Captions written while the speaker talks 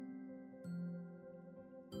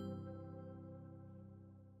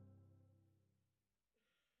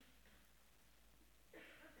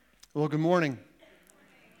Well, good morning.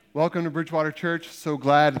 Welcome to Bridgewater Church. So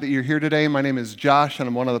glad that you're here today. My name is Josh, and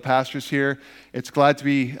I'm one of the pastors here. It's glad to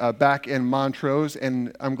be back in Montrose,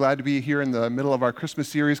 and I'm glad to be here in the middle of our Christmas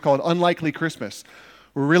series called Unlikely Christmas.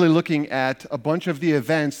 We're really looking at a bunch of the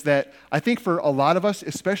events that I think for a lot of us,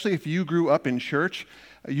 especially if you grew up in church,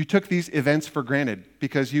 you took these events for granted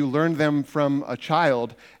because you learned them from a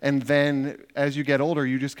child, and then as you get older,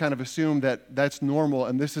 you just kind of assume that that's normal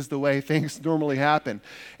and this is the way things normally happen.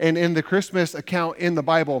 And in the Christmas account in the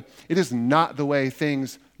Bible, it is not the way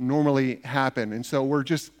things normally happen. And so we're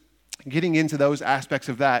just getting into those aspects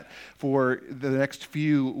of that for the next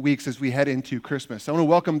few weeks as we head into Christmas. I want to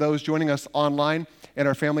welcome those joining us online and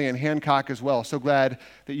our family in Hancock as well. So glad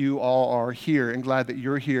that you all are here and glad that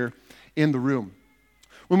you're here in the room.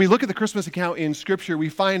 When we look at the Christmas account in Scripture, we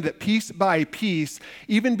find that piece by piece,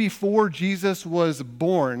 even before Jesus was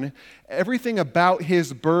born, everything about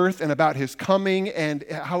his birth and about his coming and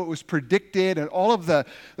how it was predicted and all of the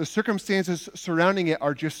circumstances surrounding it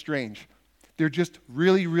are just strange. They're just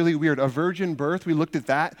really, really weird. A virgin birth, we looked at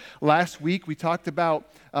that last week. We talked about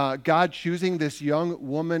God choosing this young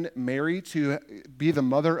woman, Mary, to be the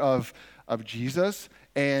mother of Jesus.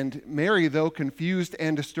 And Mary, though confused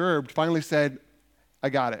and disturbed, finally said, I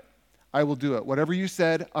got it. I will do it. Whatever you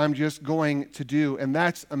said, I'm just going to do. And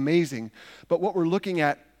that's amazing. But what we're looking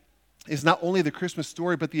at is not only the Christmas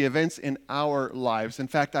story, but the events in our lives. In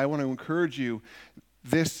fact, I want to encourage you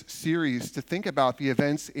this series to think about the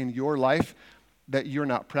events in your life that you're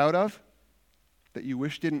not proud of, that you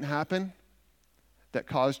wish didn't happen, that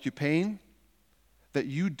caused you pain, that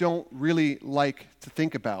you don't really like to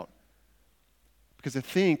think about. Because I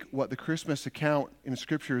think what the Christmas account in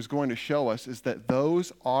Scripture is going to show us is that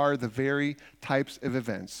those are the very types of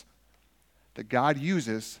events that God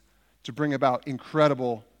uses to bring about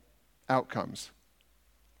incredible outcomes.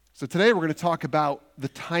 So today we're going to talk about the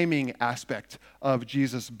timing aspect of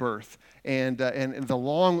Jesus' birth and the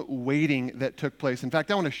long waiting that took place. In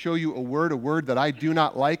fact, I want to show you a word that I do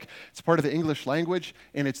not like. It's part of the English language,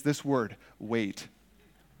 and it's this word, wait.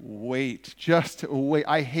 Wait. Just wait.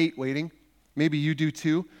 I hate waiting. Maybe you do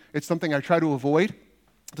too. It's something I try to avoid.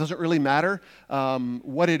 It doesn't really matter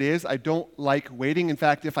what it is. I don't like waiting. In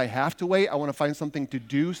fact, if I have to wait, I want to find something to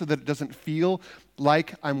do so that it doesn't feel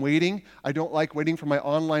like I'm waiting. I don't like waiting for my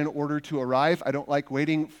online order to arrive. I don't like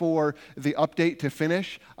waiting for the update to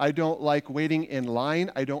finish. I don't like waiting in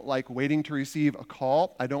line. I don't like waiting to receive a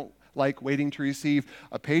call. I don't like waiting to receive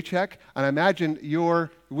a paycheck. And I imagine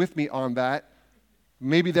you're with me on that.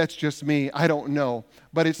 Maybe that's just me, I don't know.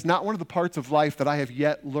 But it's not one of the parts of life that I have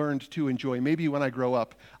yet learned to enjoy. Maybe when I grow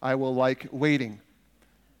up, I will like waiting.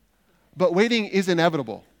 But waiting is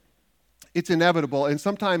inevitable. It's inevitable, and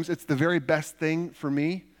sometimes it's the very best thing for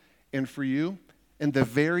me and for you, and the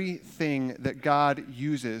very thing that God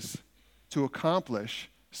uses to accomplish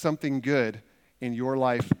something good in your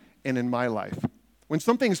life and in my life. When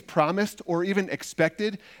something's promised or even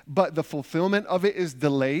expected, but the fulfillment of it is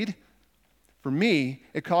delayed, for me,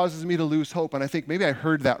 it causes me to lose hope, and I think maybe I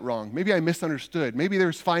heard that wrong. Maybe I misunderstood. Maybe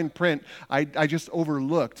there's fine print I just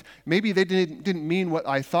overlooked. Maybe they didn't mean what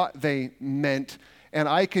I thought they meant, and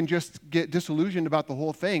I can just get disillusioned about the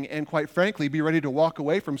whole thing and, quite frankly, be ready to walk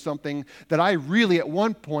away from something that I really, at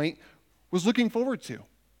one point, was looking forward to.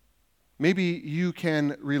 Maybe you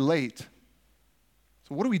can relate.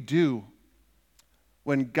 So what do we do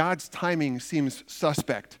when God's timing seems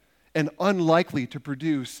suspect and unlikely to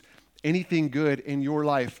produce anything good in your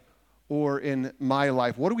life or in my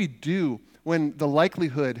life? What do we do when the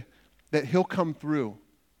likelihood that he'll come through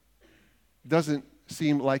doesn't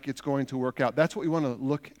seem like it's going to work out? That's what we want to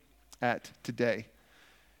look at today.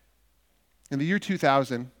 In the year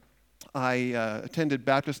 2000, I attended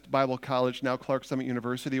Baptist Bible College, now Clark Summit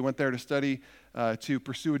University. Went there to study, to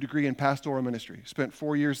pursue a degree in pastoral ministry. Spent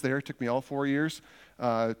 4 years there. It took me all 4 years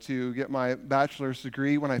to get my bachelor's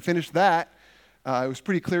degree. When I finished that, it was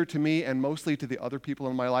pretty clear to me and mostly to the other people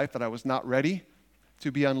in my life that I was not ready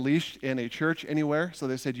to be unleashed in a church anywhere. So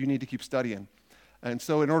they said, you need to keep studying. And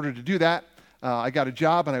so in order to do that, I got a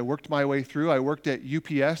job and I worked my way through. I worked at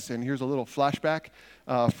UPS, and here's a little flashback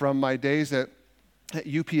from my days at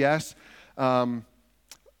UPS. The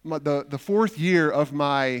fourth year of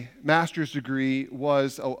my master's degree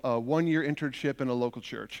was a one-year internship in a local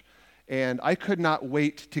church. And I could not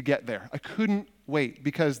wait to get there. I couldn't wait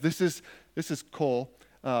because this is Cole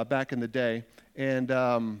back in the day. And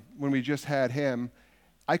when we just had him,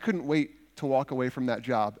 I couldn't wait to walk away from that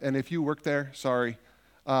job. And if you work there, sorry.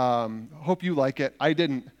 Hope you like it. I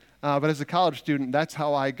didn't. But as a college student, that's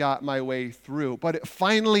how I got my way through. But it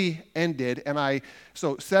finally ended, and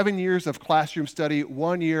so 7 years of classroom study,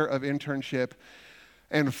 1 year of internship,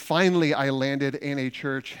 And finally, I landed in a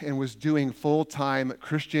church and was doing full-time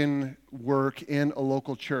Christian work in a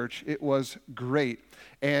local church. It was great.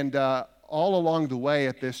 And all along the way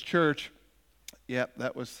at this church, yep,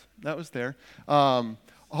 that was there. All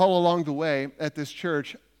along the way at this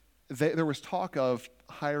church, there was talk of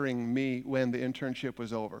hiring me when the internship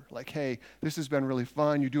was over. Like, hey, this has been really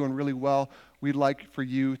fun. You're doing really well. We'd like for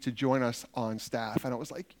you to join us on staff. And I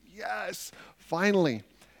was like, yes, finally.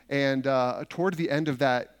 And toward the end of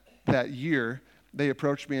that year, they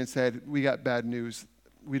approached me and said, we got bad news.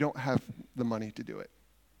 We don't have the money to do it.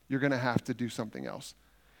 You're going to have to do something else.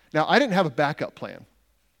 Now, I didn't have a backup plan.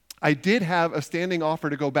 I did have a standing offer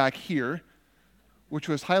to go back here, which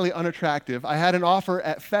was highly unattractive. I had an offer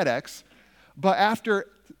at FedEx, but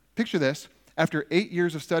picture this, after 8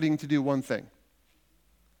 years of studying to do one thing,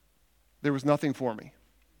 there was nothing for me.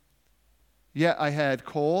 Yet I had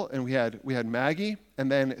Cole and we had Maggie,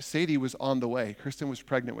 and then Sadie was on the way. Kristen was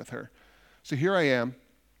pregnant with her. So here I am,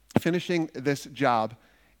 finishing this job.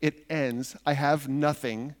 It ends. I have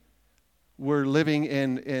nothing. We're living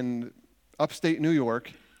in upstate New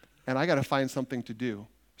York, and I got to find something to do.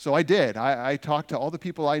 So I did. I talked to all the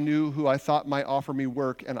people I knew who I thought might offer me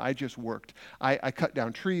work, and I just worked. I cut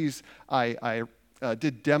down trees. I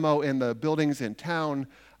did demo in the buildings in town.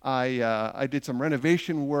 I did some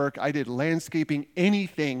renovation work. I did landscaping,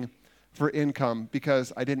 anything for income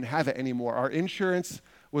because I didn't have it anymore. Our insurance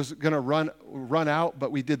was going to run out,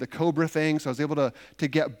 but we did the COBRA thing, so I was able to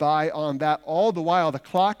get by on that. All the while, the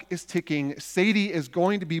clock is ticking. Sadie is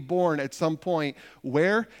going to be born at some point.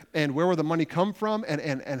 Where will the money come from,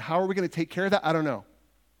 and how are we going to take care of that? I don't know.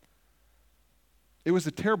 It was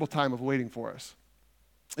a terrible time of waiting for us.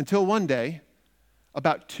 Until one day,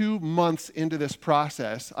 about 2 months into this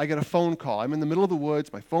process, I get a phone call. I'm in the middle of the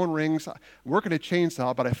woods. My phone rings. I'm working a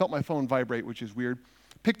chainsaw, but I felt my phone vibrate, which is weird.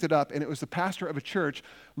 Picked it up, and it was the pastor of a church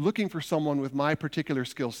looking for someone with my particular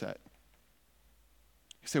skill set.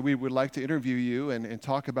 He said, we would like to interview you and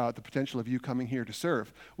talk about the potential of you coming here to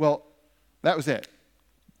serve. Well, that was it.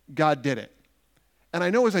 God did it. And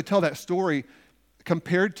I know as I tell that story,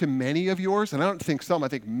 compared to many of yours, and I don't think some, I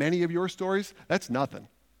think many of your stories, that's nothing.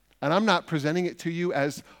 And I'm not presenting it to you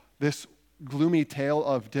as this gloomy tale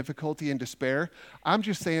of difficulty and despair. I'm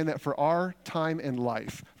just saying that for our time in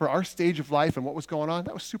life, for our stage of life and what was going on,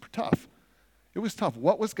 that was super tough. It was tough.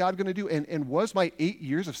 What was God going to do? And was my 8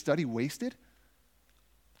 years of study wasted?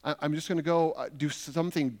 I'm just going to go do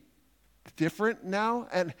something different now?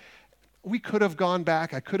 And we could have gone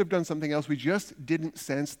back. I could have done something else. We just didn't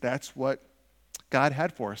sense that's what God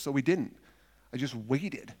had for us, so we didn't. I just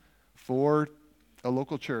waited for a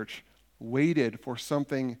local church, waited for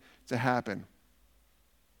something to happen.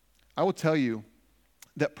 I will tell you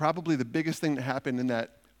that probably the biggest thing that happened in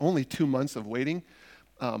that only 2 months of waiting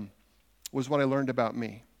was what I learned about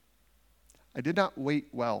me. I did not wait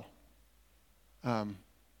well. I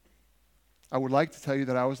would like to tell you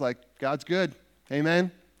that I was like, God's good.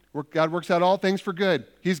 Amen. God works out all things for good.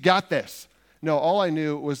 He's got this. No, all I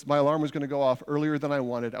knew was my alarm was going to go off earlier than I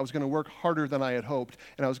wanted. I was going to work harder than I had hoped,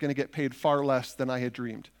 and I was going to get paid far less than I had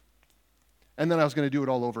dreamed. And then I was going to do it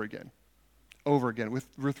all over again,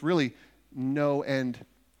 with really no end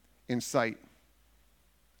in sight.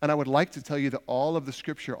 And I would like to tell you that all of the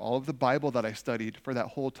scripture, all of the Bible that I studied for that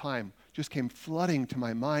whole time just came flooding to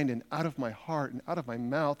my mind and out of my heart and out of my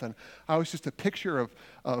mouth. And I was just a picture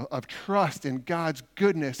of trust in God's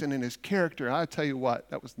goodness and in his character. And I'll tell you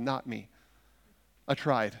what, that was not me. I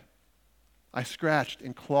tried. I scratched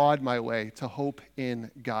and clawed my way to hope in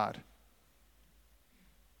God.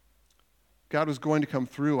 God was going to come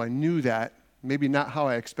through. I knew that. Maybe not how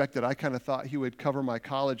I expected. I kind of thought he would cover my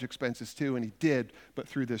college expenses too, and he did, but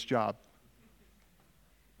through this job.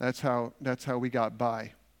 That's how we got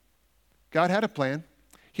by. God had a plan.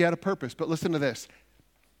 He had a purpose. But listen to this.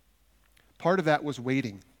 Part of that was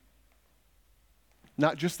waiting.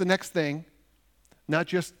 Not just the next thing, not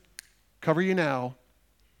just cover you now,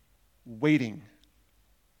 waiting.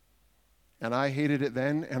 And I hated it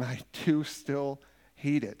then, and I do still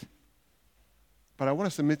hate it. But I want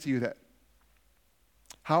to submit to you that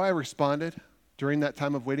how I responded during that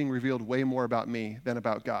time of waiting revealed way more about me than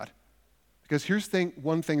about God. Because here's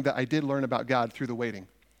one thing that I did learn about God through the waiting.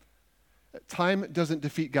 Time doesn't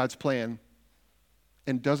defeat God's plan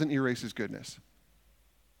and doesn't erase his goodness.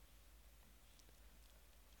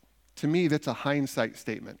 To me, that's a hindsight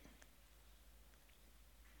statement.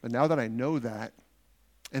 But now that I know that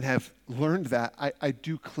and have learned that, I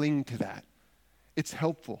do cling to that. It's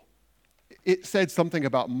helpful. It said something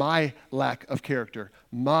about my lack of character,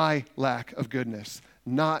 my lack of goodness,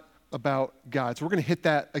 not about God. So we're going to hit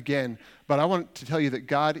that again, but I want to tell you that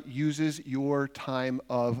God uses your time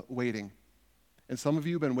of waiting. And some of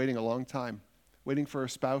you have been waiting a long time, waiting for a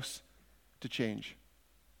spouse to change,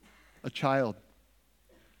 a child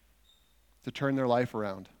to turn their life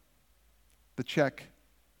around, the check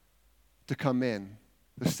to come in,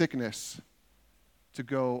 the sickness to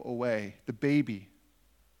go away, the baby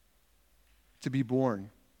to be born,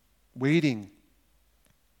 waiting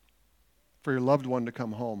for your loved one to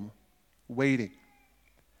come home, waiting.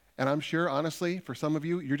 And I'm sure, honestly, for some of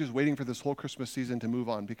you, you're just waiting for this whole Christmas season to move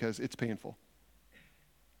on because it's painful.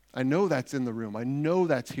 I know that's in the room. I know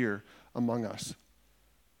that's here among us.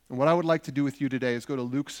 And what I would like to do with you today is go to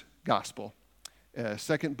Luke's Gospel,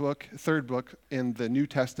 third book in the New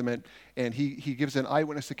Testament, and he gives an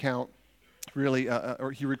eyewitness account,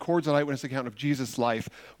 or he records an eyewitness account of Jesus' life.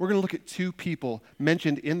 We're going to look at two people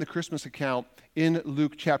mentioned in the Christmas account in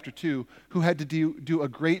Luke chapter 2 who had to do a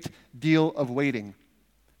great deal of waiting.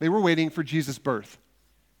 They were waiting for Jesus' birth.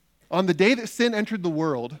 On the day that sin entered the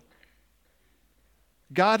world,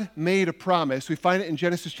 God made a promise. We find it in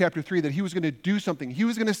Genesis chapter 3 that he was going to do something. He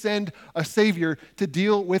was going to send a Savior to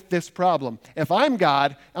deal with this problem. If I'm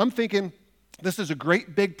God, I'm thinking, this is a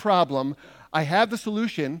great big problem. I have the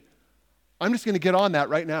solution. I'm just going to get on that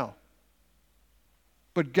right now.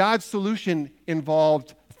 But God's solution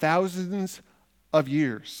involved thousands of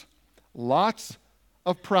years, lots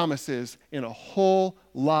of promises, and a whole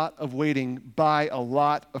lot of waiting by a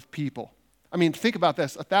lot of people. I mean, think about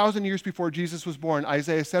this. 1,000 years before Jesus was born,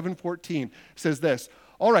 Isaiah 7:14 says this,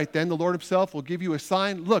 "All right then, the Lord himself will give you a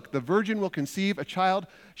sign. Look, the virgin will conceive a child.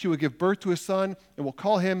 She will give birth to a son, and will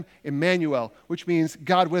call him Emmanuel," which means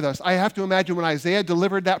God with us. I have to imagine when Isaiah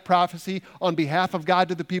delivered that prophecy on behalf of God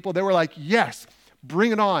to the people, they were like, yes,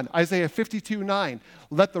 bring it on. Isaiah 52:9,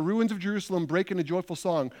 "Let the ruins of Jerusalem break into joyful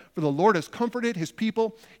song, for the Lord has comforted his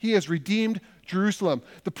people. He has redeemed Jerusalem."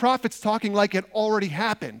 The prophet's talking like it already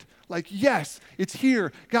happened. Like, yes, it's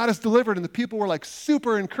here. God has delivered, and the people were like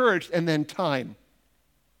super encouraged, and then time.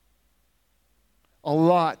 A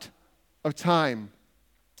lot of time.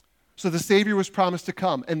 So the Savior was promised to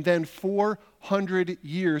come, and then 400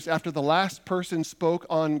 years after the last person spoke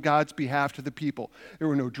on God's behalf to the people. There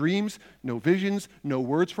were no dreams, no visions, no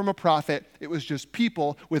words from a prophet. It was just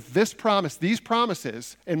people with this promise, these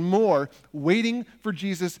promises, and more, waiting for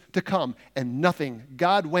Jesus to come, and nothing.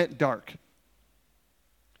 God went dark.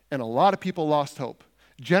 And a lot of people lost hope.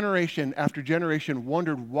 Generation after generation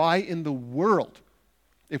wondered why in the world,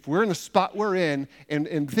 if we're in the spot we're in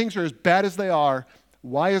and things are as bad as they are,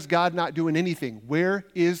 why is God not doing anything? Where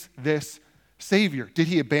is this Savior? Did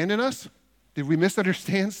he abandon us? Did we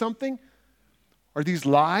misunderstand something? Are these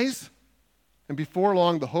lies? And before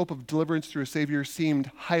long, the hope of deliverance through a Savior seemed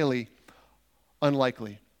highly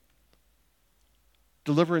unlikely.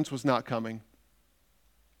 Deliverance was not coming.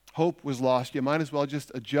 Hope was lost. You might as well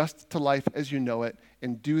just adjust to life as you know it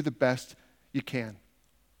and do the best you can.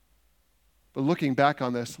 But looking back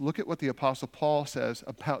on this, look at what the Apostle Paul says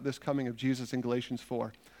about this coming of Jesus in Galatians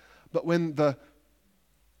 4. "But when the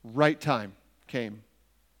right time came,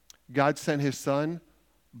 God sent his Son,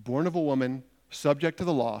 born of a woman, subject to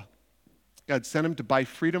the law. God sent him to buy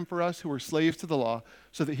freedom for us who were slaves to the law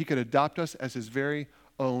so that he could adopt us as his very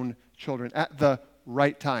own children at the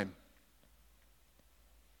right time."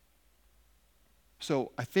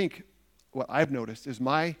 So I think what I've noticed is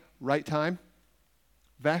my right time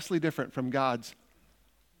vastly different from God's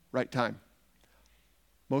right time.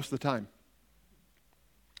 Most of the time.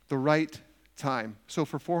 The right time. So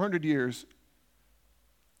for 400 years,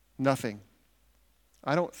 nothing.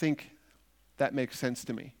 I don't think that makes sense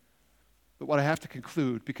to me. But what I have to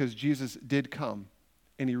conclude, because Jesus did come,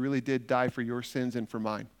 and he really did die for your sins and for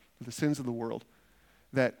mine, for the sins of the world,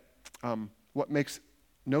 that what makes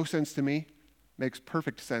no sense to me makes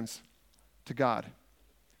perfect sense to God.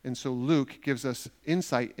 And so Luke gives us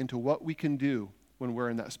insight into what we can do when we're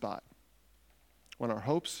in that spot. When our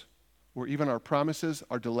hopes or even our promises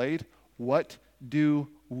are delayed, what do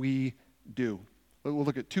we do? We'll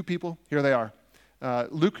look at two people. Here they are.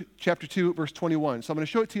 Luke chapter 2, verse 21. So I'm going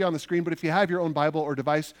to show it to you on the screen, but if you have your own Bible or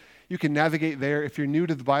device, you can navigate there. If you're new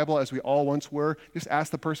to the Bible, as we all once were, just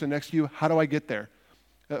ask the person next to you, how do I get there?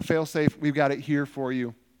 Fail safe, we've got it here for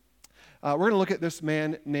you. We're going to look at this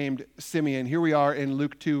man named Simeon. Here we are in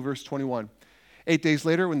Luke 2, verse 21. 8 days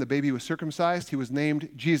later, when the baby was circumcised, he was named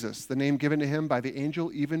Jesus, the name given to him by the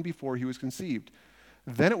angel even before he was conceived.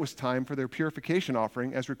 Then it was time for their purification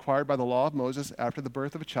offering, as required by the law of Moses after the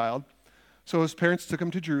birth of a child. So his parents took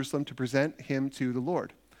him to Jerusalem to present him to the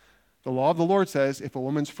Lord. The law of the Lord says, if a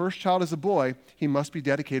woman's first child is a boy, he must be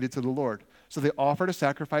dedicated to the Lord. So they offered a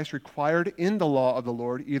sacrifice required in the law of the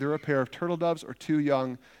Lord, either a pair of turtle doves or 2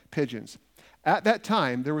 young pigeons. At that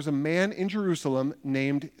time, there was a man in Jerusalem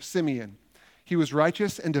named Simeon. He was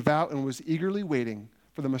righteous and devout and was eagerly waiting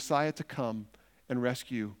for the Messiah to come and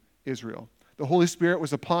rescue Israel. The Holy Spirit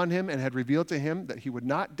was upon him and had revealed to him that he would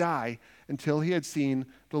not die until he had seen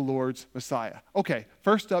the Lord's Messiah. Okay,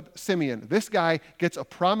 first up, Simeon. This guy gets a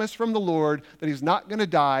promise from the Lord that he's not going to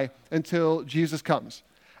die until Jesus comes.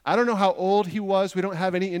 I don't know how old he was. We don't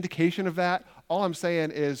have any indication of that. All I'm saying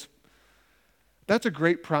is that's a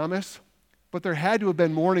great promise, but there had to have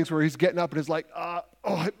been mornings where he's getting up and is like,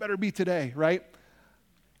 it better be today, right?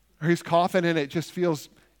 Or he's coughing and it just feels,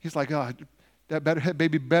 he's like, that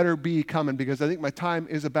baby better be coming because I think my time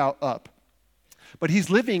is about up. But he's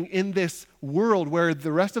living in this world where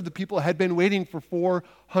the rest of the people had been waiting for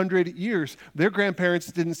 400 years. Their grandparents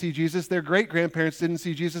didn't see Jesus. Their great-grandparents didn't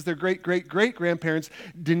see Jesus. Their great-great-great-grandparents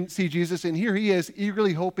didn't see Jesus. And here he is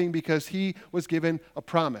eagerly hoping because he was given a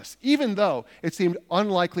promise, even though it seemed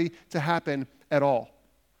unlikely to happen at all.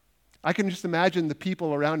 I can just imagine the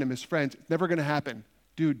people around him, his friends, it's never going to happen.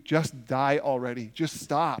 Dude, just die already. Just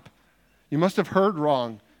stop. You must have heard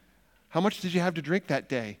wrong. How much did you have to drink that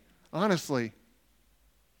day? Honestly.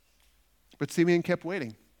 But Simeon kept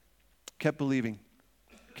waiting, kept believing,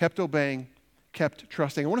 kept obeying, kept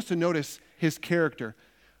trusting. I want us to notice his character.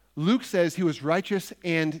 Luke says he was righteous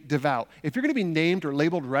and devout. If you're going to be named or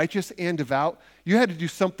labeled righteous and devout, you had to do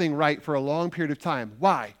something right for a long period of time.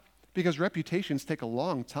 Why? Because reputations take a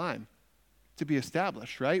long time to be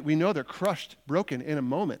established, right? We know they're crushed, broken in a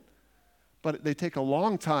moment, but they take a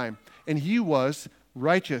long time. And he was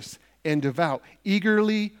righteous and devout,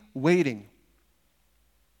 eagerly waiting.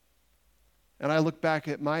 And I look back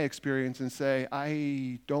at my experience and say,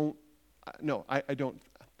 I don't, I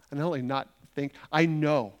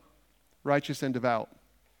know righteous and devout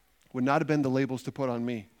would not have been the labels to put on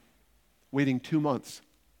me. Waiting 2 months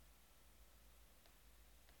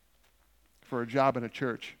for a job in a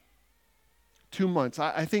church. 2 months.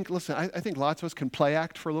 I think lots of us can play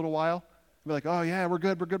act for a little while. Be like, oh yeah, we're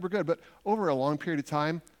good. But over a long period of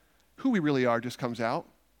time, who we really are just comes out.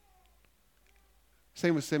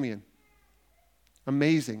 Same with Simeon.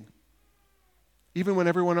 Amazing. Even when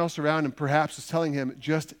everyone else around him perhaps is telling him,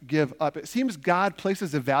 just give up. It seems God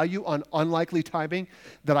places a value on unlikely timing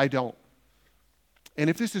that I don't. And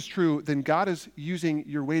if this is true, then God is using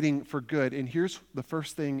your waiting for good. And here's the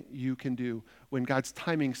first thing you can do when God's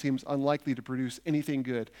timing seems unlikely to produce anything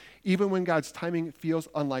good. Even when God's timing feels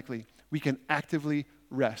unlikely, we can actively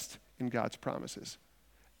rest in God's promises.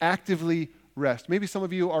 Actively rest. Maybe some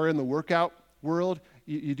of you are in the workout world.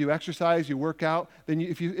 You do exercise, you work out. Then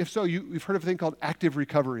you've heard of a thing called active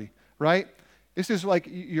recovery, right? This is like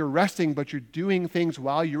you're resting, but you're doing things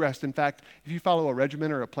while you rest. In fact, if you follow a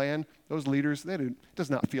regimen or a plan, those leaders, it does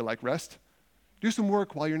not feel like rest. Do some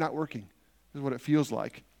work while you're not working. This is what it feels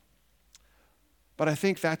like. But I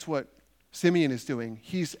think that's what Simeon is doing.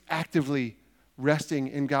 He's actively resting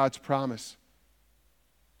in God's promise.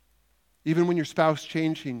 Even when your spouse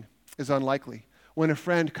changing is unlikely. When a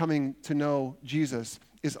friend coming to know Jesus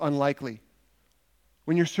is unlikely.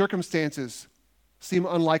 When your circumstances seem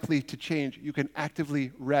unlikely to change, you can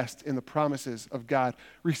actively rest in the promises of God,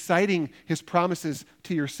 reciting his promises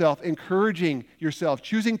to yourself, encouraging yourself,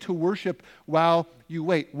 choosing to worship while you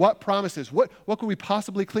wait. What promises? What could we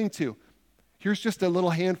possibly cling to? Here's just a little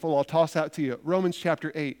handful I'll toss out to you. Romans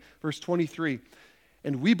chapter 8, verse 23.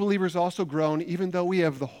 And we believers also groan, even though we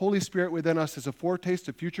have the Holy Spirit within us as a foretaste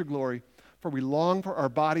of future glory, for we long for our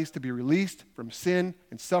bodies to be released from sin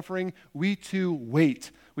and suffering. We too wait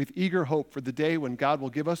with eager hope for the day when God will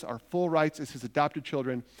give us our full rights as his adopted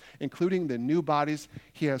children, including the new bodies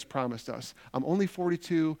he has promised us. I'm only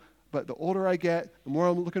 42, but the older I get, the more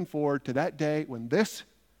I'm looking forward to that day when this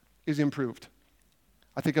is improved.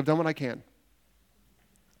 I think I've done what I can.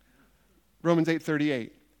 Romans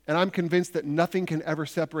 8:38. And I'm convinced that nothing can ever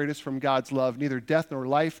separate us from God's love, neither death nor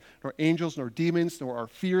life, nor angels nor demons, nor our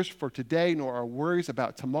fears for today, nor our worries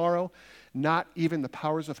about tomorrow. Not even the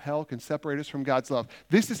powers of hell can separate us from God's love.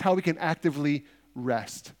 This is how we can actively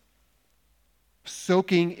rest,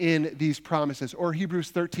 soaking in these promises. Or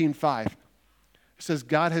Hebrews 13:5. It says,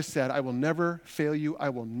 God has said, I will never fail you. I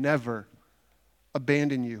will never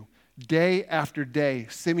abandon you. Day after day,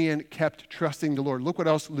 Simeon kept trusting the Lord. Look what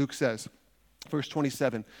else Luke says. Verse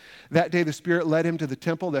 27, that day the Spirit led him to the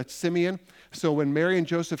temple, that's Simeon. So when Mary and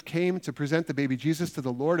Joseph came to present the baby Jesus to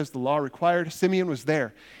the Lord as the law required, Simeon was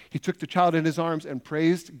there. He took the child in his arms and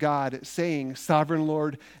praised God, saying, Sovereign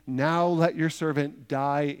Lord, now let your servant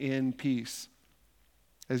die in peace.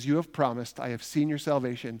 As you have promised, I have seen your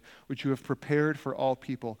salvation, which you have prepared for all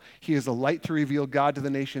people. He is a light to reveal God to the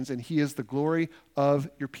nations, and he is the glory of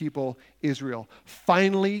your people, Israel.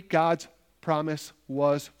 Finally, God's promise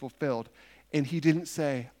was fulfilled. And he didn't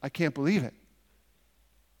say, I can't believe it.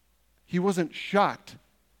 He wasn't shocked.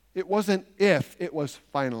 It wasn't if, it was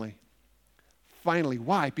finally. Finally.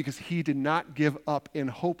 Why? Because he did not give up in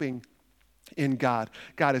hoping in God.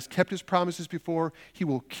 God has kept his promises before. He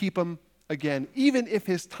will keep them again, even if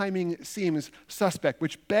his timing seems suspect,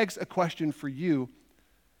 which begs a question for you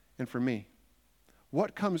and for me.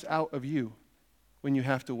 What comes out of you when you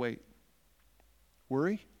have to wait?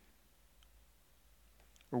 Worry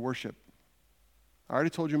or worship? I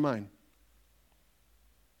already told you mine.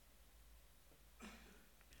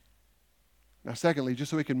 Now, secondly, just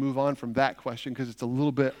so we can move on from that question because it's a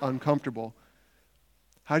little bit uncomfortable,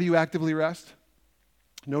 how do you actively rest?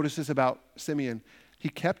 Notice this about Simeon. He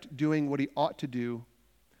kept doing what he ought to do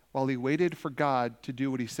while he waited for God to do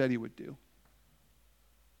what he said he would do.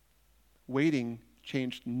 Waiting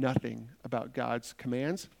changed nothing about God's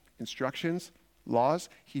commands, instructions, laws.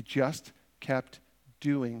 He just kept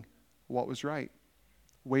doing what was right,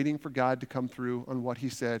 waiting for God to come through on what he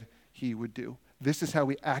said he would do. This is how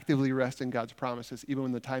we actively rest in God's promises, even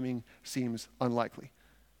when the timing seems unlikely.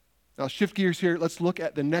 Now, shift gears here. Let's look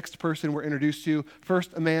at the next person we're introduced to.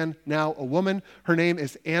 First, a man, now a woman. Her name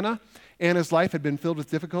is Anna. Anna's life had been filled with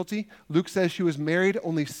difficulty. Luke says she was married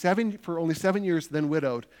for only 7 years, then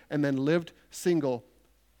widowed, and then lived single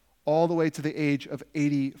all the way to the age of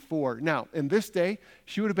 84. Now, in this day,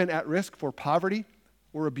 she would have been at risk for poverty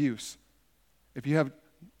or abuse. If you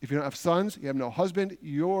don't have sons, you have no husband,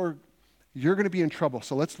 you're going to be in trouble.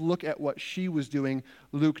 So let's look at what she was doing.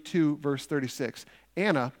 Luke 2, verse 36.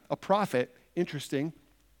 Anna, a prophet, interesting,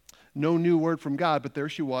 no new word from God, but there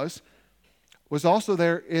she was also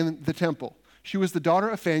there in the temple. She was the daughter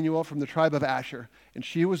of Phanuel from the tribe of Asher, and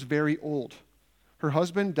she was very old. Her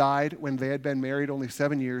husband died when they had been married only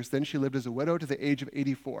 7 years. Then she lived as a widow to the age of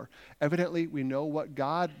 84. Evidently, we know what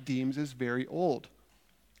God deems as very old.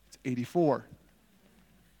 It's 84.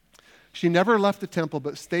 She never left the temple,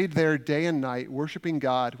 but stayed there day and night, worshiping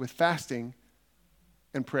God with fasting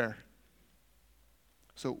and prayer.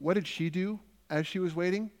 So what did she do as she was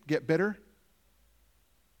waiting? Get bitter?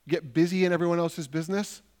 Get busy in everyone else's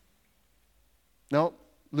business? No,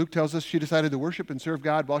 Luke tells us she decided to worship and serve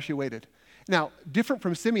God while she waited. Now, different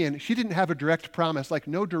from Simeon, she didn't have a direct promise, like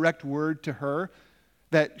no direct word to her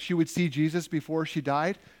that she would see Jesus before she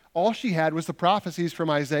died. All she had was the prophecies from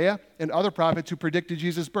Isaiah and other prophets who predicted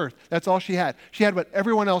Jesus' birth. That's all she had. She had what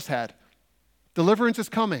everyone else had. Deliverance is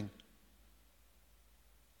coming.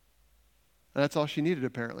 And that's all she needed,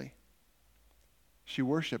 apparently. She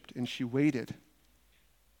worshiped and she waited.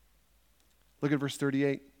 Look at verse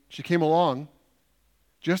 38. She came along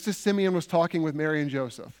just as Simeon was talking with Mary and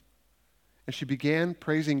Joseph, and she began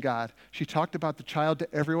praising God. She talked about the child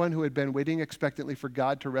to everyone who had been waiting expectantly for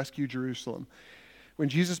God to rescue Jerusalem. When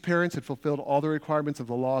Jesus' parents had fulfilled all the requirements of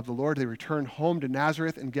the law of the Lord, they returned home to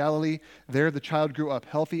Nazareth in Galilee. There the child grew up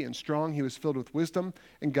healthy and strong. He was filled with wisdom,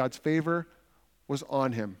 and God's favor was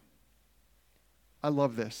on him. I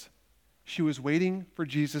love this. She was waiting for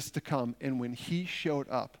Jesus to come, and when he showed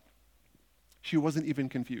up, she wasn't even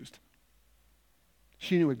confused.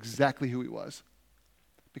 She knew exactly who he was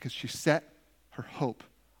because she set her hope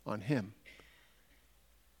on him.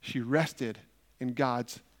 She rested in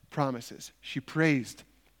God's promises. She praised,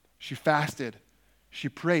 she fasted, she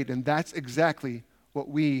prayed, and that's exactly what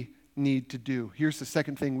we need to do. Here's the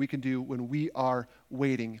second thing we can do when we are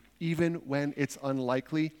waiting. Even when it's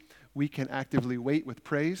unlikely, we can actively wait with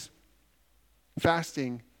praise,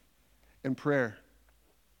 fasting, and prayer.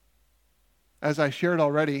 As I shared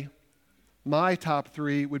already, my top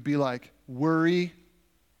 3 would be like worry,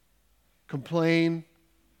 complain,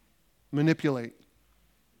 manipulate.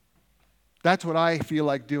 That's what I feel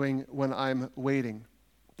like doing when I'm waiting.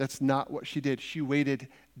 That's not what she did. She waited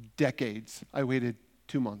decades. I waited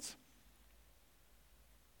 2 months.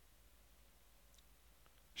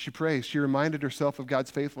 She praised. She reminded herself of God's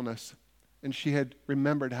faithfulness, and she had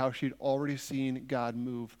remembered how she'd already seen God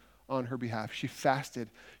move on her behalf. She fasted.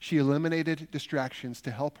 She eliminated distractions to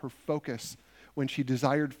help her focus. When she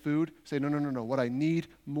desired food, say, no. What I need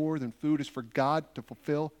more than food is for God to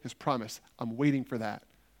fulfill his promise. I'm waiting for that.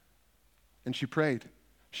 And she prayed.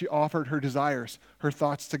 She offered her desires, her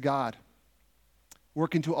thoughts to God,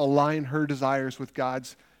 working to align her desires with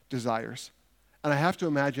God's desires. And I have to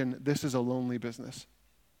imagine this is a lonely business.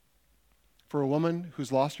 For a woman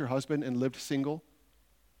who's lost her husband and lived single,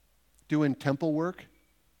 doing temple work,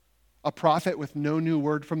 a prophet with no new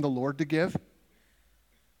word from the Lord to give,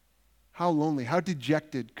 How lonely, how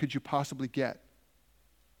dejected could you possibly get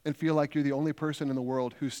and feel like you're the only person in the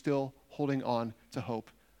world who's still holding on to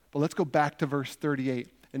hope? But let's go back to verse 38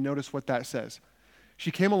 and notice what that says.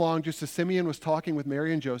 She came along just as Simeon was talking with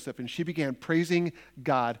Mary and Joseph, and she began praising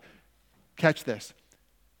God. Catch this.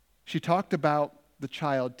 She talked about the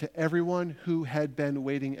child to everyone who had been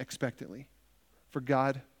waiting expectantly for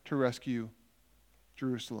God to rescue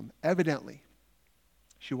Jerusalem. Evidently,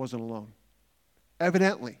 she wasn't alone.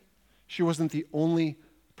 Evidently, she wasn't the only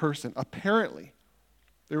person. Apparently,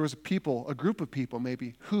 there was a group of people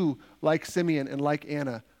maybe, who, like Simeon and like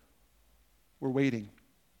Anna, were waiting.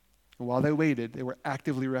 And while they waited, they were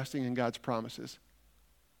actively resting in God's promises.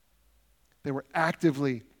 They were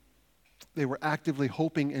actively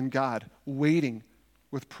hoping in God, waiting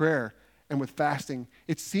with prayer and with fasting.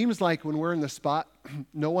 It seems like when we're in the spot,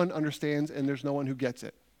 no one understands and there's no one who gets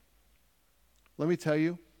it. Let me tell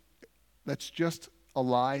you, that's just a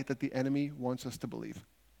lie that the enemy wants us to believe.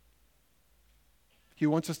 He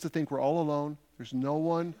wants us to think we're all alone, there's no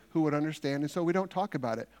one who would understand, and so we don't talk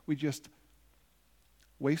about it. We just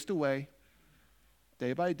waste away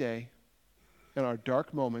day by day in our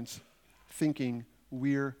dark moments thinking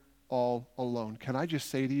we're all alone. Can I just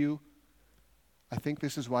say to you, I think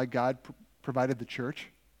this is why God provided the church.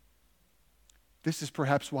 This is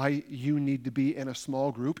perhaps why you need to be in a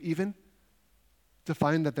small group even, to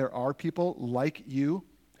find that there are people like you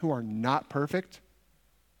who are not perfect,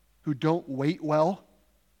 who don't wait well,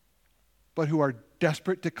 but who are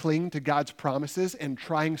desperate to cling to God's promises and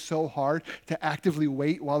trying so hard to actively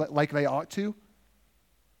wait like they ought to.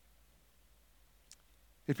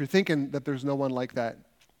 If you're thinking that there's no one like that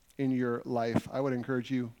in your life, I would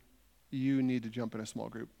encourage you need to jump in a small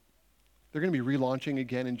group. They're going to be relaunching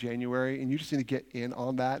again in January, and you just need to get in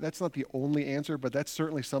on that. That's not the only answer, but that's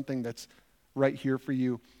certainly something that's right here for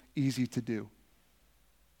you, easy to do.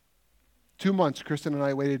 2 months, Kristen and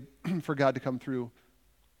I waited for God to come through,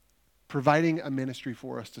 providing a ministry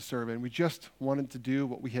for us to serve in. We just wanted to do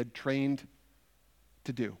what we had trained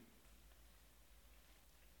to do.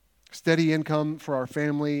 Steady income for our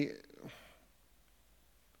family.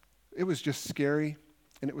 It was just scary,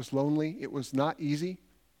 and it was lonely. It was not easy.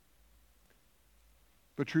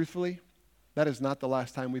 But truthfully, that is not the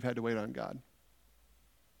last time we've had to wait on God.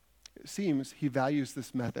 It seems he values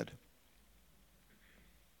this method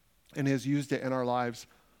and has used it in our lives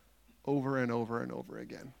over and over and over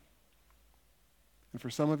again. And for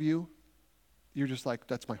some of you, you're just like,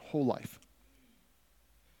 that's my whole life.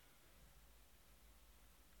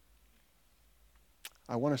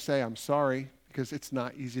 I want to say I'm sorry because it's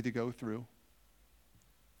not easy to go through.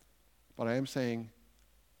 But I am saying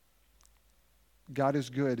God is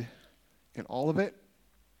good in all of it.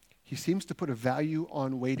 He seems to put a value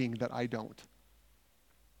on waiting that I don't.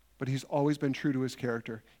 But he's always been true to his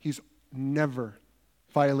character. He's never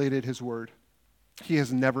violated his word. He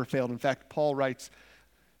has never failed. In fact, Paul writes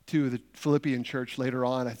to the Philippian church later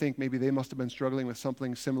on, I think maybe they must have been struggling with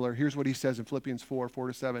something similar. Here's what he says in Philippians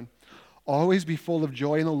 4:4-7. Always be full of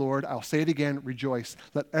joy in the Lord. I'll say it again, rejoice.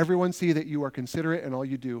 Let everyone see that you are considerate in all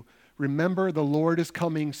you do. Remember, the Lord is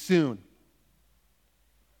coming soon.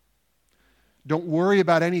 Don't worry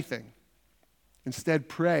about anything. Instead,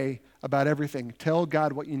 pray about everything. Tell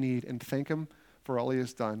God what you need and thank him for all he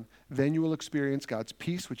has done. Then you will experience God's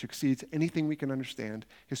peace, which exceeds anything we can understand.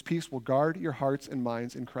 His peace will guard your hearts and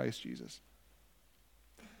minds in Christ Jesus.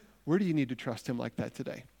 Where do you need to trust him like that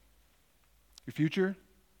today? Your future?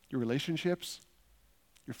 Your relationships?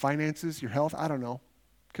 Your finances? Your health? I don't know.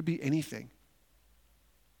 It could be anything.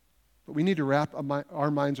 But we need to wrap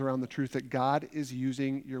our minds around the truth that God is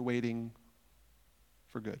using your waiting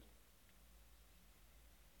for good.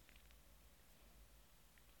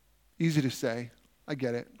 Easy to say. I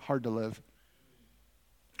get it. Hard to live.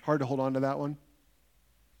 Hard to hold on to that one.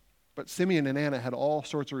 But Simeon and Anna had all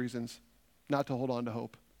sorts of reasons not to hold on to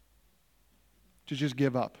hope, to just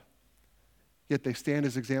give up. Yet they stand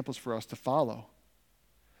as examples for us to follow.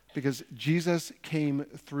 Because Jesus came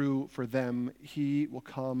through for them, he will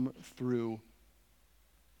come through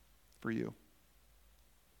for you.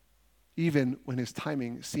 Even when his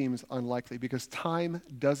timing seems unlikely, because time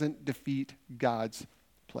doesn't defeat God's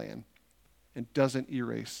plan and doesn't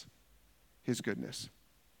erase his goodness.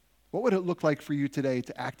 What would it look like for you today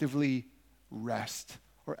to actively rest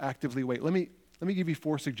or actively wait? Let me give you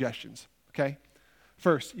 4 suggestions, okay?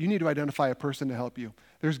 First, you need to identify a person to help you.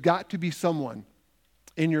 There's got to be someone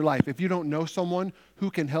in your life. If you don't know someone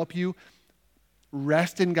who can help you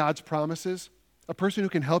rest in God's promises, a person who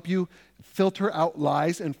can help you filter out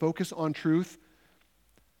lies and focus on truth,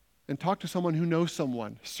 and talk to someone who knows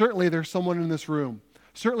someone. Certainly there's someone in this room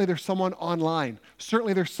Certainly there's someone online.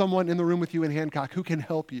 Certainly there's someone in the room with you in Hancock who can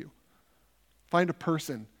help you. Find a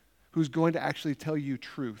person who's going to actually tell you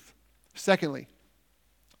truth. Secondly,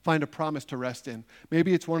 find a promise to rest in.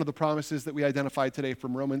 Maybe it's one of the promises that we identified today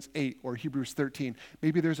from Romans 8 or Hebrews 13.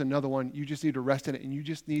 Maybe there's another one. You just need to rest in it, and you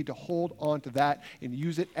just need to hold on to that and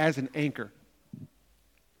use it as an anchor.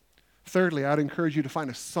 Thirdly, I'd encourage you to find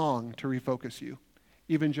a song to refocus you.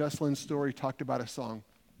 Even Jocelyn's story talked about a song.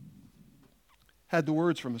 Had the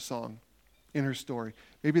words from a song in her story.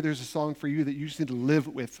 Maybe there's a song for you that you just need to live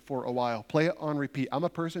with for a while. Play it on repeat. I'm a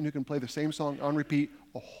person who can play the same song on repeat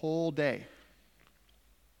a whole day.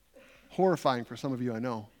 Horrifying for some of you, I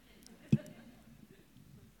know.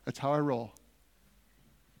 That's how I roll.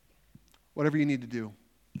 Whatever you need to do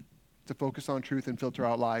to focus on truth and filter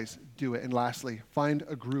out lies, do it. And lastly, find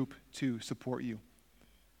a group to support you.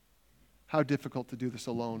 How difficult to do this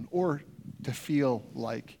alone, or to feel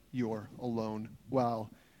like you're alone while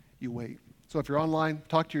you wait. So if you're online,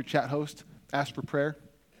 talk to your chat host, ask for prayer.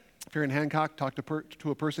 If you're in Hancock, talk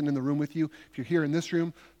to a person in the room with you. If you're here in this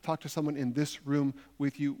room, talk to someone in this room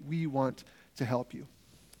with you. We want to help you.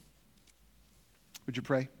 Would you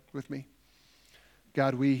pray with me?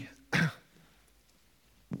 God, we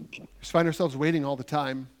just find ourselves waiting all the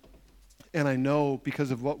time. And I know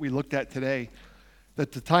because of what we looked at today,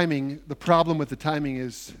 that the problem with the timing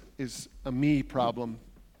is a me problem.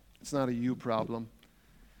 It's not a you problem.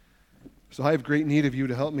 So I have great need of you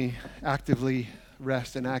to help me actively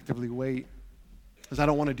rest and actively wait, because I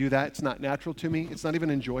don't want to do that. It's not natural to me. It's not even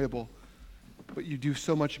enjoyable. But you do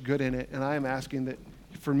so much good in it, and I am asking that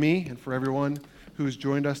for me and for everyone who has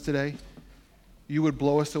joined us today, you would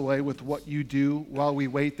blow us away with what you do while we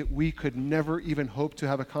wait that we could never even hope to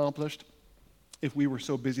have accomplished if we were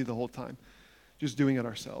so busy the whole time, just doing it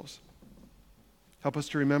ourselves. Help us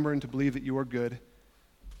to remember and to believe that you are good.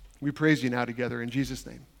 We praise you now together in Jesus'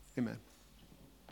 name. Amen.